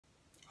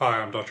Hi,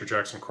 I'm Dr.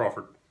 Jackson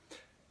Crawford.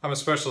 I'm a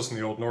specialist in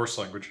the Old Norse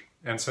language,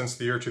 and since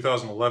the year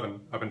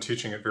 2011, I've been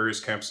teaching at various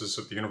campuses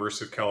of the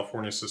University of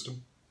California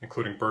system,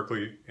 including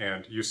Berkeley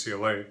and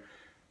UCLA,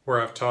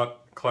 where I've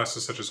taught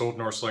classes such as Old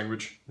Norse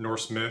language,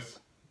 Norse myth,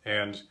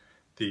 and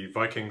the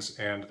Vikings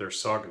and their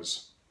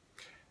sagas.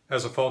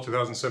 As of fall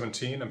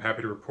 2017, I'm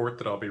happy to report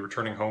that I'll be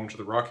returning home to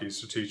the Rockies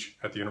to teach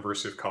at the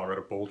University of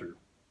Colorado Boulder.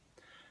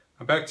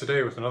 I'm back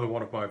today with another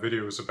one of my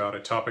videos about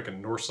a topic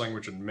in Norse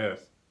language and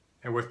myth,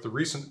 and with the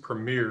recent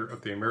premiere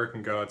of the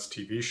American Gods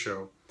TV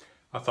show,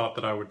 I thought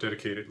that I would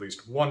dedicate at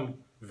least one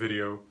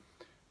video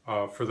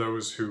for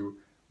those who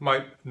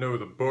might know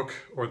the book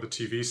or the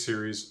TV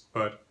series,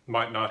 but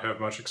might not have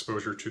much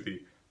exposure to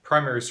the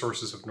primary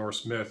sources of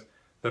Norse myth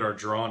that are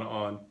drawn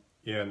on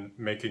in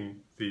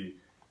making the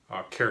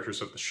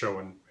characters of the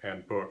show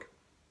and book.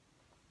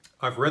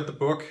 I've read the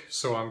book,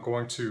 so I'm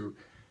going to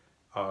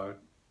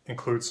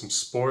include some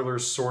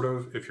spoilers, sort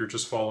of, if you're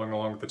just following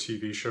along with the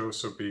TV show,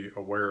 so be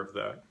aware of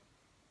that.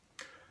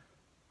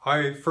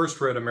 I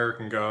first read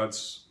American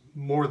Gods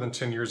more than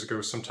 10 years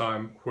ago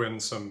sometime when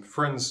some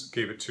friends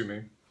gave it to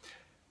me.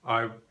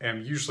 I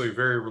am usually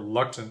very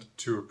reluctant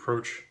to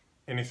approach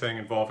anything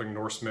involving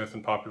Norse myth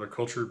and popular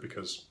culture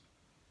because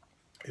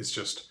it's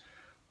just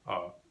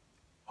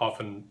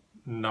often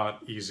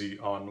not easy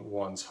on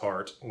one's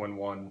heart when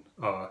one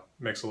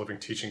makes a living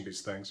teaching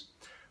these things.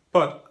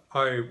 But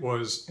I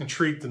was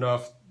intrigued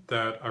enough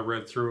that I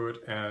read through it,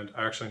 and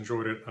I actually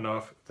enjoyed it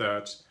enough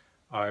that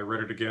I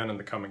read it again in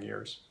the coming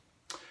years.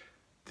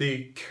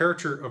 The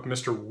character of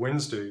Mr.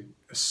 Wednesday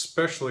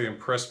especially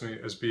impressed me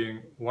as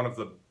being one of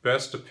the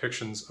best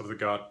depictions of the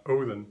god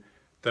Odin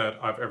that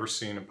I've ever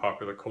seen in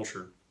popular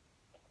culture.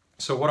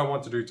 So what I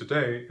want to do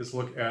today is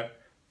look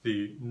at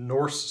the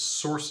Norse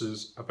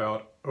sources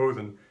about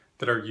Odin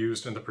that are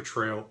used in the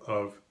portrayal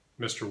of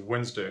Mr.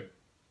 Wednesday.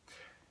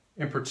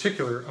 In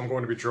particular, I'm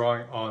going to be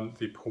drawing on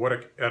the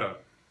Poetic Edda.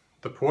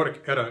 The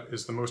Poetic Edda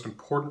is the most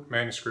important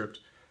manuscript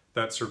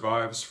that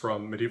survives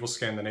from medieval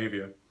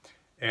Scandinavia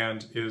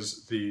and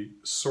is the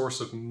source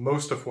of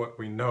most of what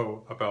we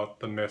know about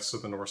the myths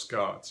of the Norse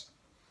gods.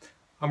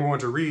 I'm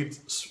going to read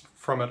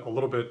from it a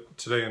little bit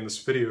today in this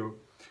video,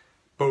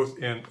 both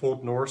in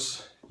Old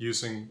Norse,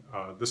 using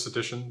this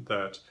edition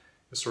that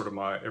is sort of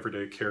my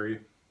everyday carry,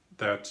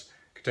 that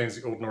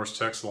contains the Old Norse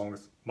text along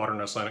with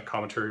modern Icelandic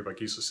commentary by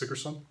Gísli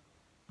Sigurðsson,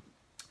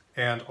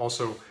 and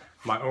also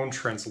my own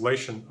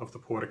translation of the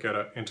Poetic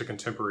Edda into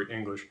contemporary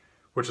English,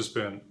 which has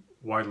been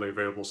widely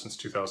available since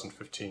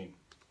 2015.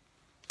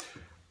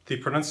 The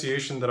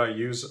pronunciation that I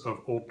use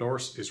of Old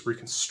Norse is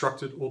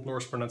reconstructed Old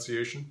Norse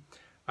pronunciation.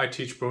 I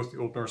teach both the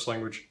Old Norse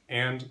language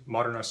and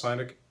modern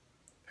Icelandic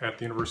at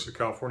the University of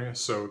California,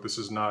 so this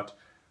is not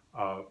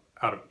out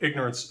of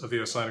ignorance of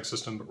the Icelandic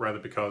system, but rather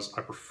because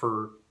I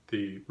prefer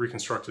the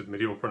reconstructed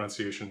medieval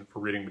pronunciation for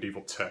reading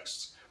medieval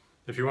texts.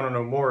 If you want to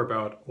know more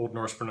about Old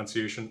Norse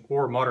pronunciation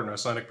or modern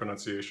Icelandic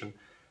pronunciation,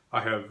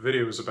 I have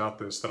videos about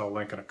this that I'll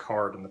link in a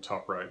card in the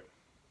top right.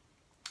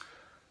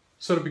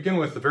 So to begin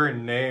with, the very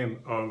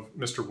name of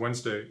Mr.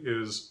 Wednesday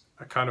is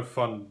a kind of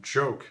fun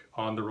joke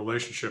on the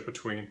relationship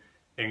between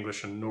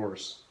English and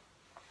Norse.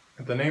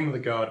 The name of the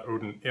god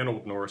Odin in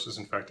Old Norse is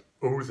in fact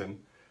Odin.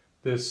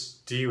 This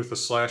D with a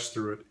slash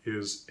through it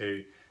is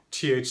a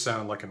TH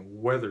sound like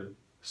in weather,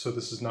 so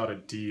this is not a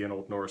D in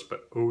Old Norse,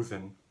 but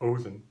Odin,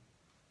 Odin.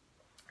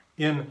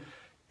 In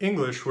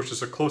English, which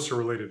is a closer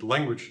related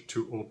language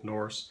to Old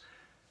Norse,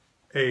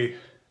 a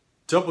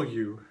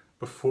W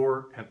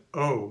before an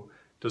O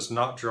does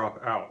not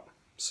drop out.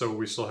 So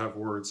we still have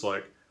words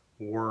like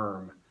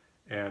worm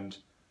and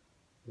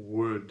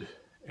wood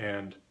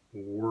and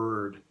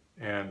word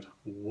and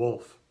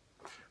wolf.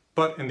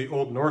 But in the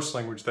Old Norse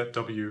language, that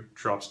W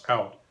drops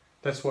out.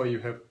 That's why you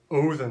have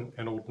Odin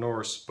in Old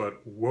Norse,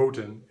 but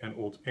Woden in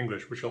Old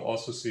English, which you'll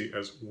also see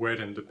as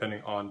Wedin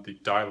depending on the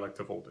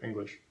dialect of Old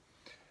English.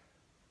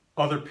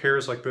 Other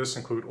pairs like this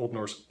include Old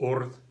Norse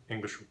orð,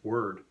 English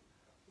word,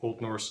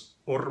 Old Norse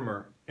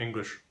ormur,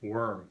 English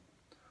worm,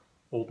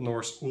 Old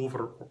Norse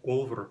ulfr or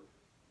olfr,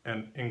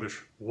 and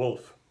English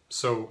wolf.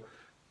 So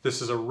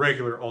this is a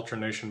regular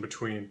alternation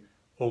between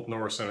Old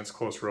Norse and its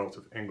close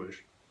relative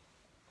English.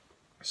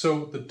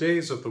 So the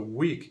days of the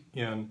week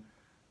in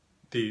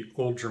the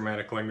Old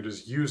Germanic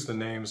languages use the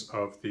names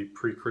of the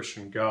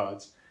pre-Christian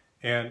gods,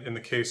 and in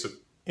the case of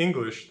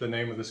English, the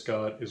name of this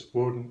god is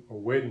Woden or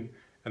Wedin,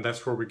 and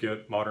that's where we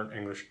get modern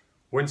English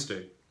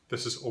Wednesday.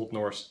 This is Old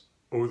Norse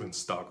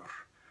Odinstagur,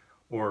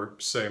 or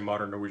say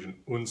modern Norwegian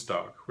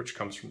Onsdag, which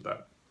comes from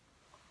that.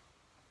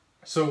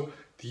 So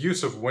the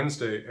use of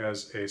Wednesday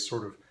as a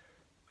sort of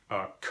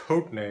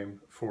code name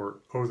for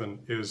Odin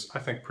is, I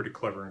think, pretty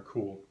clever and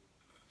cool.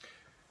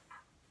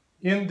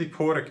 In the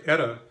Poetic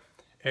Edda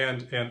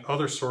and in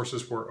other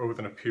sources where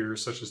Odin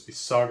appears, such as the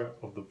Saga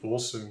of the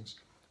Volsungs,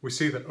 we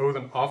see that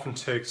Odin often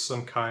takes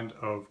some kind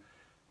of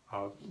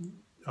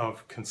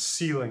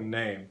concealing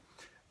name.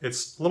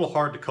 It's a little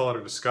hard to call it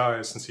a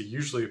disguise since he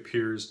usually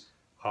appears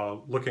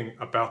looking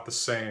about the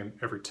same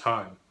every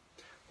time.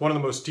 One of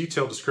the most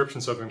detailed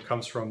descriptions of him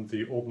comes from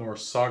the Old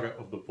Norse Saga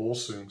of the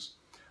Volsungs,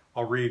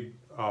 I'll read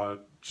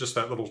just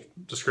that little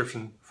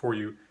description for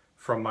you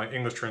from my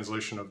English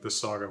translation of this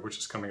saga, which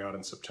is coming out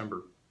in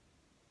September.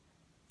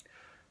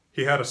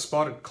 He had a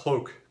spotted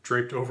cloak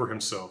draped over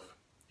himself.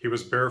 He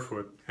was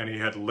barefoot, and he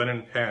had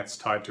linen pants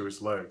tied to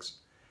his legs.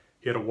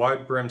 He had a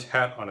wide-brimmed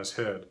hat on his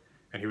head,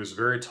 and he was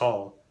very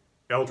tall,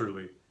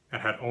 elderly,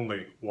 and had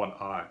only one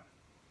eye.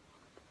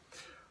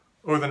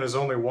 Odin has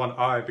only one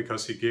eye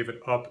because he gave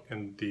it up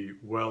in the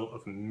well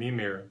of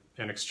Mimir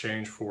in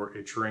exchange for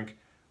a drink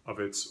of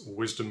its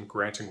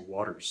wisdom-granting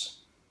waters.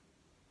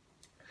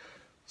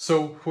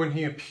 So when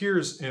he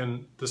appears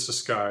in this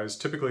disguise,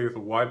 typically with a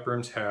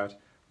wide-brimmed hat,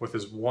 with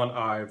his one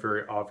eye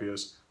very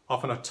obvious,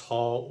 often a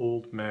tall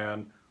old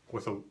man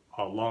with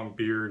a long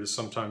beard is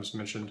sometimes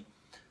mentioned,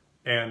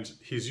 and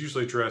he's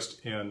usually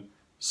dressed in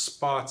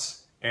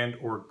spots and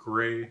or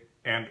gray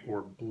and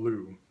or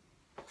blue.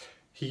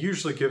 He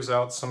usually gives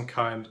out some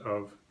kind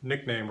of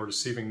nickname or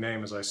deceiving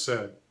name, as I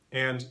said,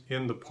 and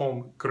in the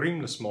poem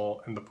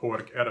Grimnismal in the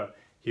Poetic Edda,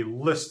 he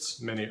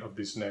lists many of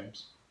these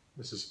names.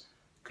 This is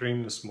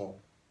Grimnismal.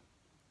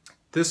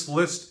 This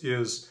list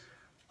is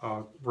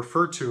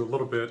referred to a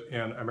little bit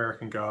in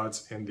American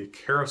Gods in the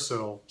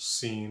carousel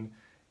scene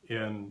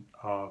in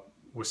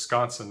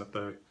Wisconsin at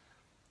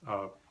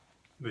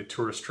the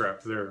tourist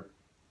trap there.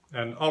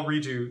 And I'll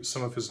read you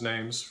some of his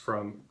names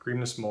from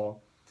Grimnismal.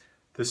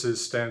 This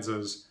is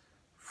stanzas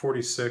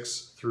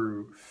 46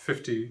 through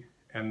 50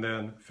 and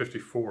then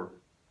 54.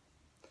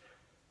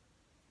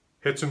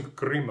 Hetum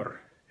Grimr,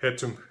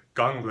 hetum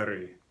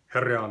Gangleri,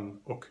 Herjan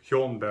och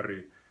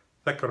Hjónberri,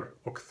 Þekkr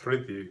och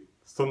Þriðji,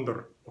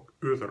 Thunder och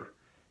Uður,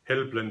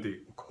 Helblendi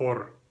och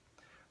Hor,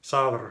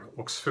 Sadr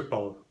och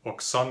Svipal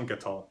och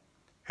Sangetal,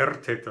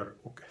 Herteter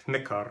och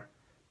Hnikkar,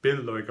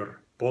 Billaugar,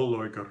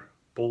 Bollaugar,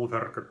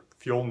 Bolverker,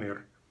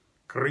 Fjolnir,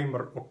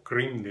 Grímr och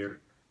Grímnir,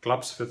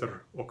 Glapsfither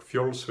och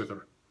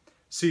Fjolsfither,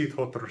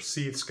 Síðhotar,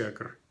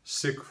 Síðskegr,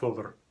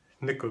 Sigfóður,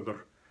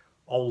 Hnikkuður,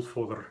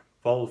 Alfóður,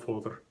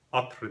 Valfóður,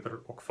 Atridr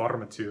och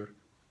Farmetjur,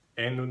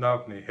 einu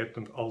nafni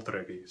hetum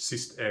aldregi,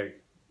 síst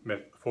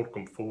með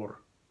fólkum fór.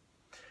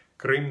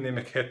 Grímni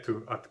meg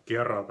hetu at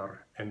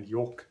Gerðar en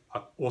jók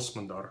at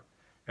Osmundar,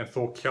 en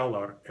þó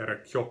kjallar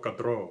kjóka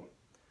dró.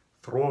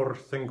 Þrór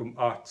þingum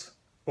at,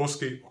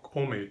 Oski og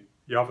Omi,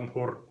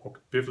 Javanhor og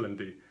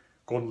Biflendi,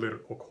 Godlir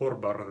og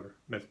Horbarður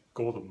með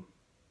góðum.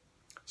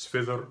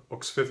 Sviður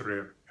og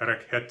Svithrir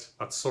hett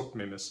at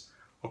Sokmimis,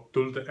 og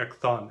dulde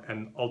þann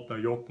en aldna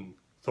jóten,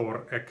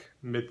 þór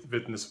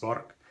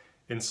miðvitnisvark,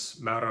 ins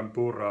meram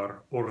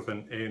búrar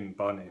orðin ein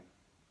bani.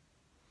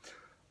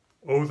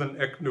 Óðan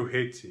nú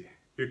heiti,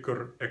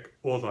 ykkur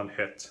óðan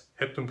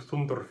hettum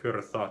þundur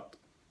fyrir það,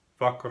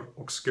 vakur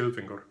og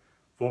skilvingur,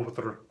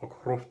 vofður og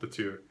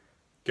hróftatjur,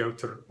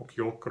 gautur og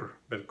jókur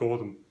með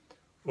góðum,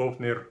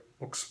 ofnir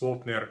og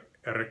svopnir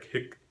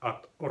hygg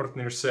at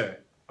orðnir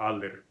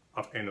allir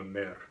af einum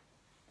mer.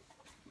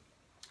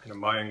 And in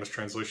my English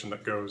translation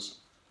that goes,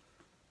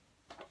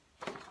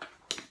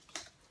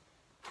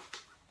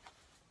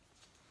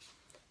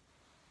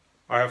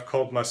 I have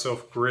called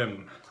myself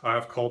Grim, I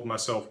have called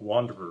myself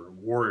Wanderer,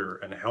 Warrior,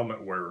 and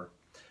Helmet Wearer,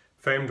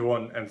 Famed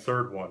One and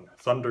Third One,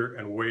 Thunder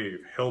and Wave,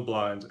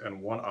 Hellblind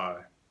and One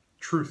Eye,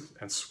 Truth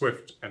and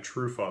Swift and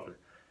True Father,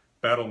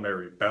 Battle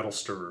Merry, Battle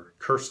Stirrer,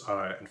 Curse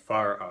Eye and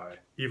Fire Eye,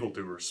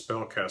 Evildoer,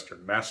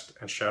 Spellcaster, Masked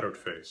and Shadowed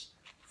Face,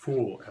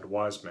 Fool and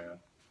Wise Man,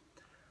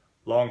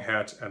 Long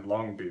Hat and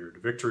Long Beard,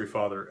 Victory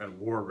Father and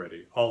War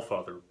Ready, All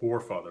Father, War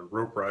Father,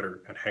 Rope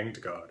Rider, and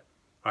Hanged God.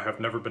 I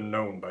have never been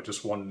known by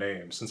just one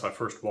name since I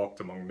first walked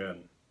among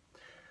men.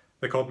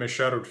 They called me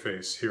Shadowed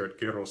Face here at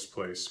Geirolf's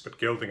place, but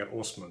gelding at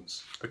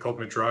Osmund's. They called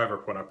me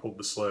Driver when I pulled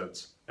the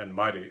sleds, and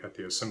Mighty at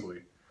the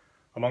assembly.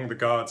 Among the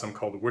gods I'm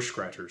called Wish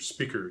Granter,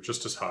 Speaker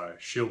just as high,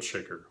 Shield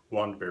Shaker,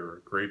 Wand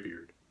Bearer,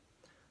 Greybeard.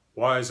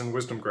 Wise and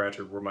Wisdom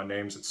Granter were my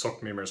names at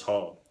Sokmimir's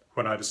hall,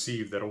 when I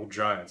deceived that old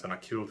giant and I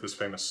killed his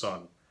famous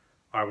son.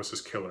 I was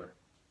his killer.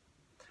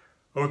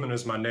 Odin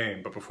is my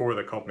name, but before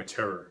they called me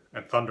Terror,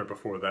 and Thunder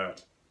before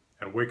that,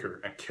 and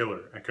Waker, and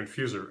Killer, and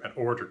Confuser, and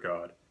Order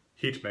God,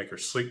 Heatmaker,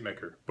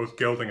 Sleepmaker, both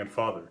gelding and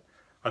father.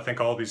 I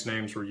think all these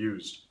names were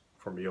used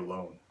for me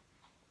alone.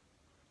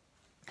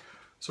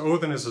 So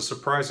Odin is a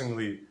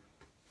surprisingly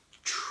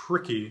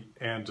tricky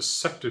and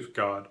deceptive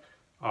god,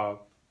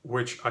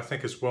 which I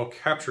think is well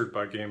captured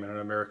by Gaiman and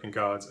American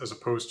Gods, as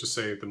opposed to,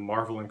 say, the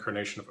Marvel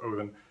incarnation of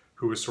Odin,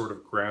 who is sort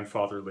of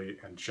grandfatherly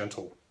and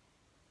gentle.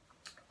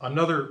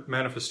 Another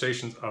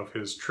manifestation of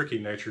his tricky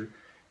nature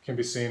can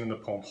be seen in the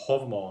poem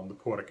Hofmal in the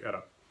Poetic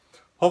Edda.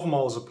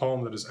 Hofmal is a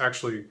poem that is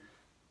actually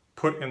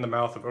put in the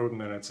mouth of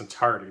Odin in its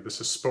entirety.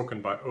 This is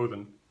spoken by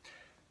Odin.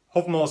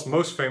 Hofmal is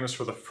most famous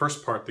for the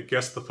first part, the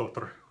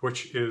Gestaþottr,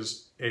 which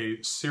is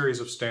a series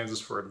of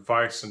stanzas for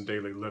advice in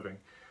daily living,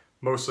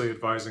 mostly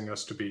advising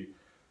us to be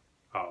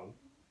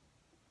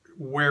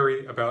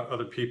wary about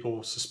other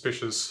people,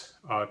 suspicious,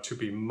 to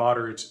be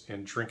moderate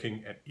in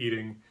drinking and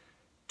eating,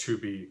 to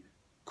be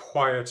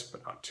quiet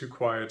but not too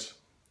quiet,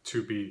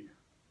 to be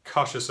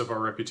cautious of our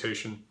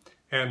reputation,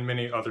 and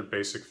many other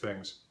basic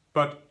things.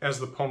 But as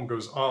the poem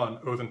goes on,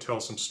 Odin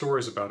tells some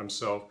stories about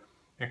himself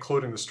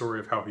including the story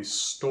of how he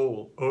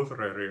stole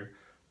Odrerir,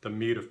 the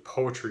mead of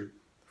poetry,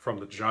 from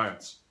the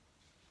giants.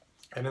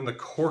 And in the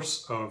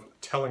course of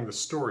telling the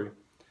story,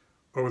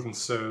 Odin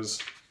says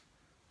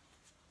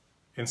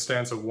in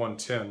stanza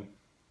 110,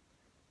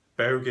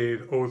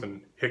 Baugade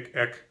Odin hic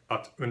ek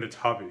at unnit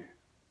havi,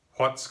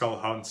 what skal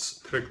hans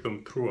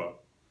trygdom trua,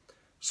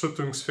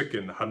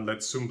 suttungsfikken han let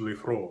sumbli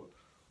frå,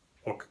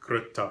 och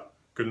grötta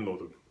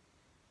Gunnlodum.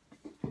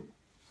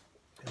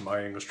 In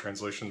my English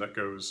translation, that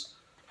goes,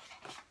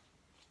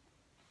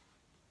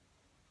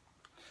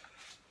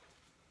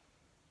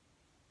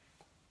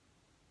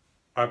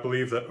 I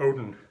believe that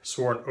Odin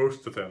swore an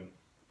oath to them,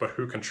 but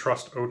who can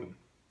trust Odin?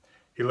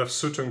 He left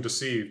Suttung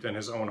deceived in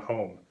his own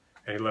home,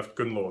 and he left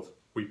Gunnlod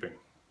weeping.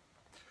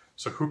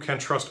 So who can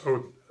trust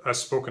Odin,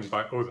 as spoken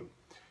by Odin?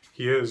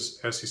 He is,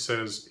 as he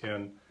says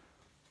in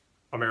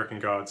American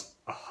Gods,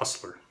 a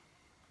hustler.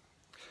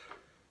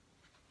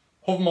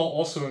 Hofmal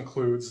also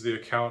includes the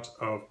account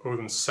of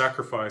Odin's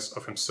sacrifice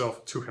of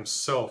himself to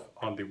himself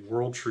on the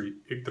world tree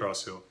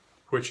Yggdrasil,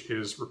 which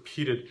is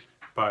repeated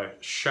by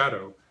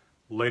Shadow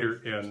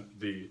later in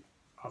the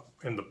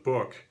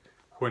book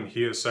when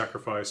he is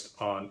sacrificed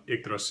on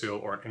Yggdrasil,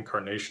 or an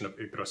incarnation of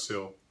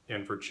Yggdrasil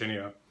in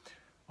Virginia,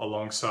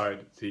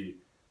 alongside the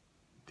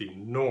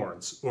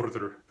Norns,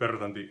 Urður,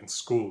 Verðandi, and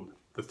Skuld,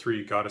 the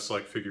three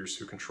goddess-like figures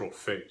who control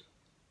fate.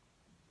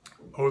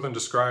 Odin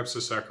describes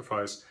the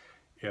sacrifice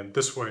in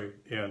this way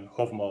in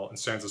Hofmal in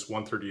stanzas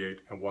 138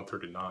 and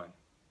 139.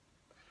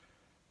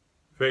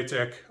 Veit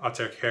ek at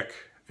ek hek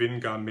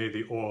vinga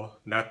medi o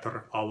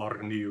netter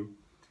allar niu,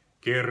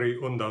 geri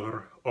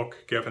undaður og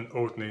gefin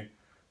Odni,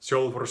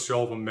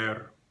 sjálfum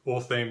mer,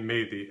 og þeim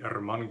medi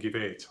mangi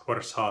veit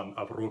hvers hann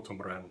af rótum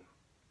renn.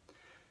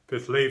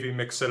 Við leifi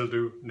mig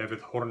seldu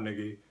nevid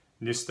hornigi,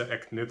 niste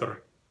ek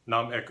nidr,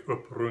 nam ek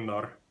upp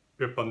runar,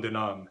 uppandi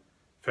nam,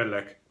 fel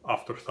ek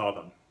aftur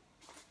þaðan.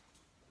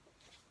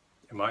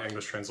 In my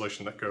English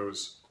translation, that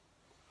goes,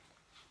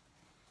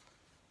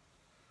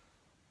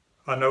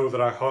 I know that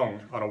I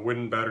hung on a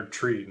wind-battered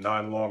tree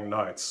 9 long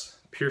nights,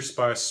 pierced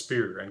by a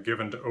spear and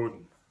given to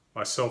Odin,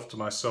 myself to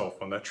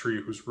myself on that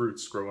tree whose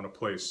roots grow in a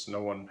place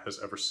no one has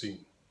ever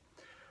seen.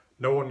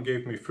 No one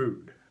gave me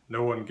food,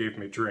 no one gave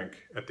me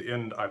drink. At the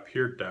end I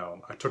peered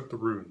down, I took the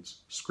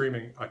runes,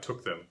 screaming I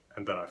took them,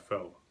 and then I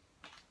fell.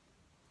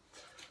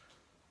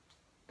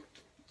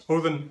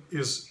 Odin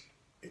is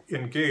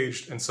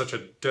engaged in such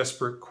a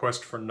desperate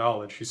quest for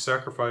knowledge, he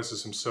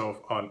sacrifices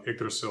himself on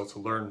Yggdrasil to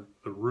learn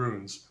the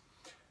runes,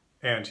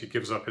 and he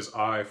gives up his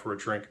eye for a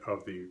drink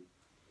of the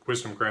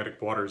wisdom-granting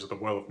waters of the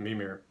Well of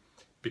Mimir,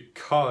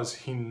 because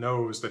he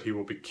knows that he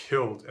will be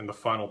killed in the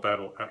final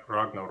battle at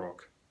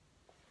Ragnarok.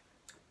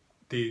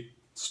 The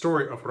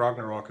story of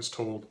Ragnarok is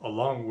told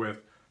along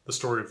with the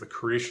story of the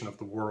creation of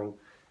the world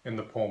in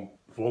the poem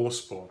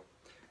Völuspá,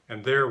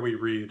 and there we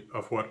read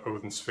of what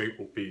Odin's fate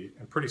will be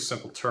in pretty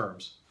simple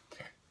terms.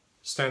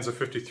 Stanza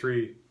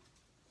 52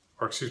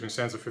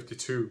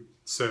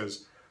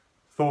 says,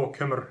 Þó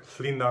kemur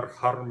hlýnar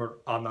harmur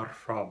annar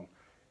fram,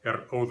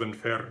 Odin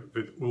fer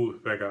við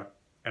Úlfvega,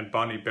 en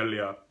bani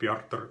belja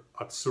bjartar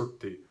at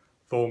surti,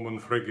 þó mun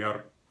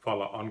frigjar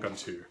falla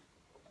angantur.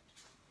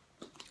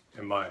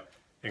 In my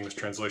English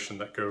translation,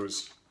 that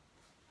goes,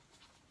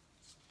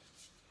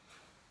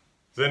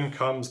 Then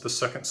comes the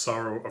second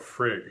sorrow of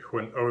Frigg,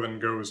 when Odin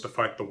goes to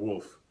fight the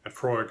wolf, and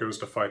Freyr goes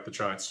to fight the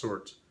giant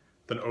swords.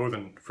 Then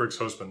Odin, Frigg's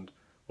husband,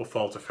 will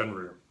fall to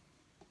Fenrir.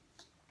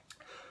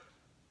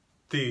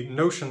 The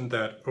notion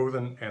that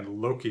Odin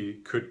and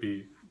Loki could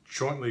be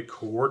jointly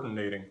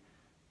coordinating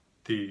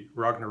the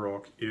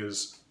Ragnarok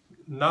is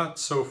not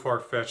so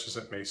far-fetched as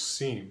it may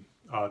seem.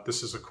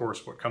 This is, of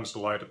course, what comes to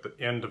light at the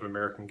end of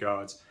American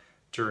Gods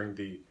during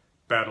the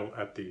battle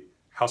at the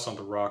House on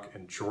the Rock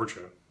in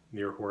Georgia,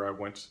 near where I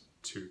went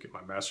to get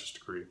my master's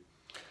degree.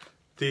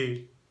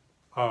 The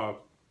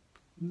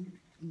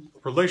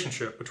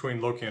relationship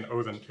between Loki and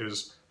Odin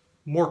is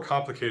more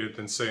complicated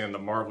than, say, in the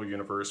Marvel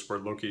universe, where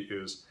Loki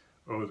is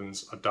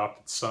Odin's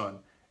adopted son.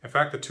 In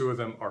fact, the two of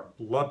them are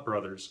blood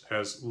brothers,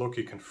 as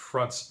Loki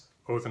confronts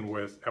Odin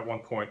with at one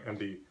point in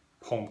the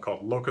poem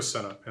called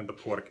Lokasenna in the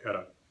Poetic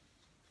Edda.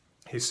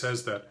 He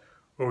says that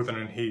Odin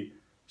and he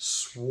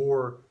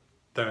swore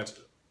that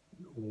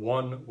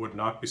one would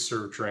not be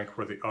served drink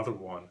where the other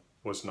one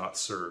was not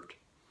served.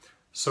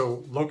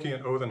 So Loki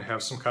and Odin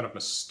have some kind of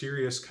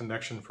mysterious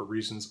connection for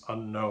reasons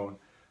unknown,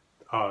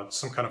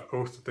 some kind of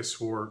oath that they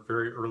swore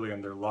very early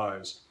in their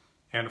lives.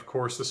 And of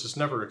course, this is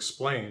never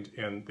explained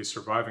in the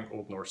surviving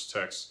Old Norse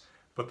texts,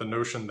 but the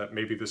notion that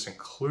maybe this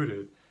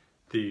included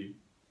the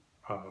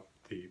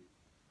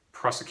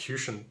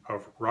prosecution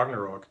of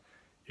Ragnarok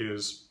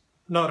is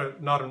not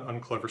an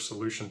unclever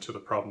solution to the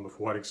problem of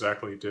what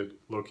exactly did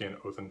Loki and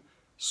Odin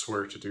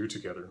swear to do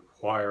together.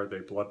 Why are they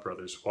blood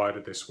brothers? Why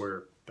did they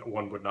swear that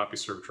one would not be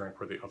served drink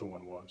where the other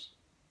one was?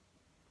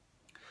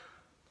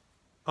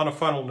 On a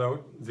final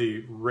note,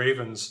 the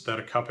ravens that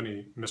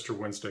accompany Mr.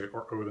 Wednesday,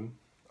 or Odin,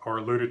 are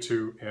alluded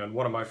to in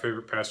one of my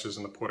favorite passages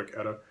in the Poetic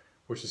Edda,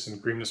 which is in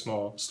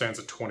Grímnismál,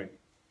 stanza 20.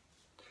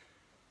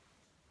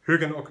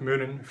 Hugin och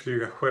munnen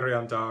flyga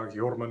skärjan dag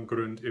jormen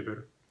grund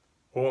iber,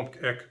 och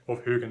ek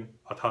av hugin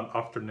att han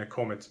afterne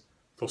kommit,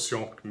 då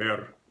sjönk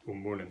mer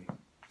munnen.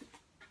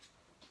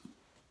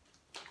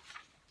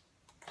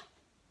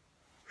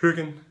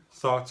 Hugin,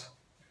 thought,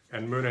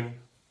 and munnen,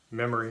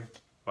 memory,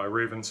 my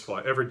ravens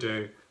fly every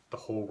day, the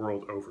whole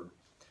world over.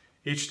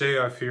 Each day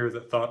I fear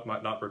that thought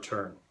might not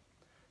return,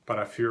 but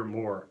I fear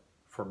more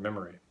for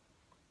memory.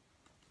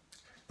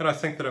 And I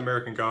think that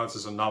American Gods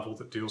is a novel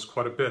that deals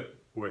quite a bit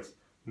with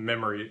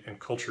memory and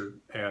culture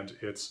and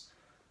its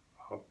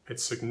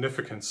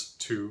significance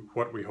to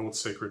what we hold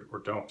sacred or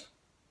don't.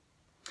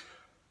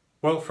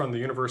 Well, from the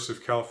University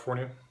of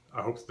California,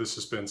 I hope that this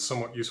has been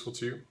somewhat useful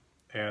to you,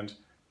 and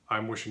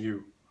I'm wishing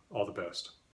you all the best.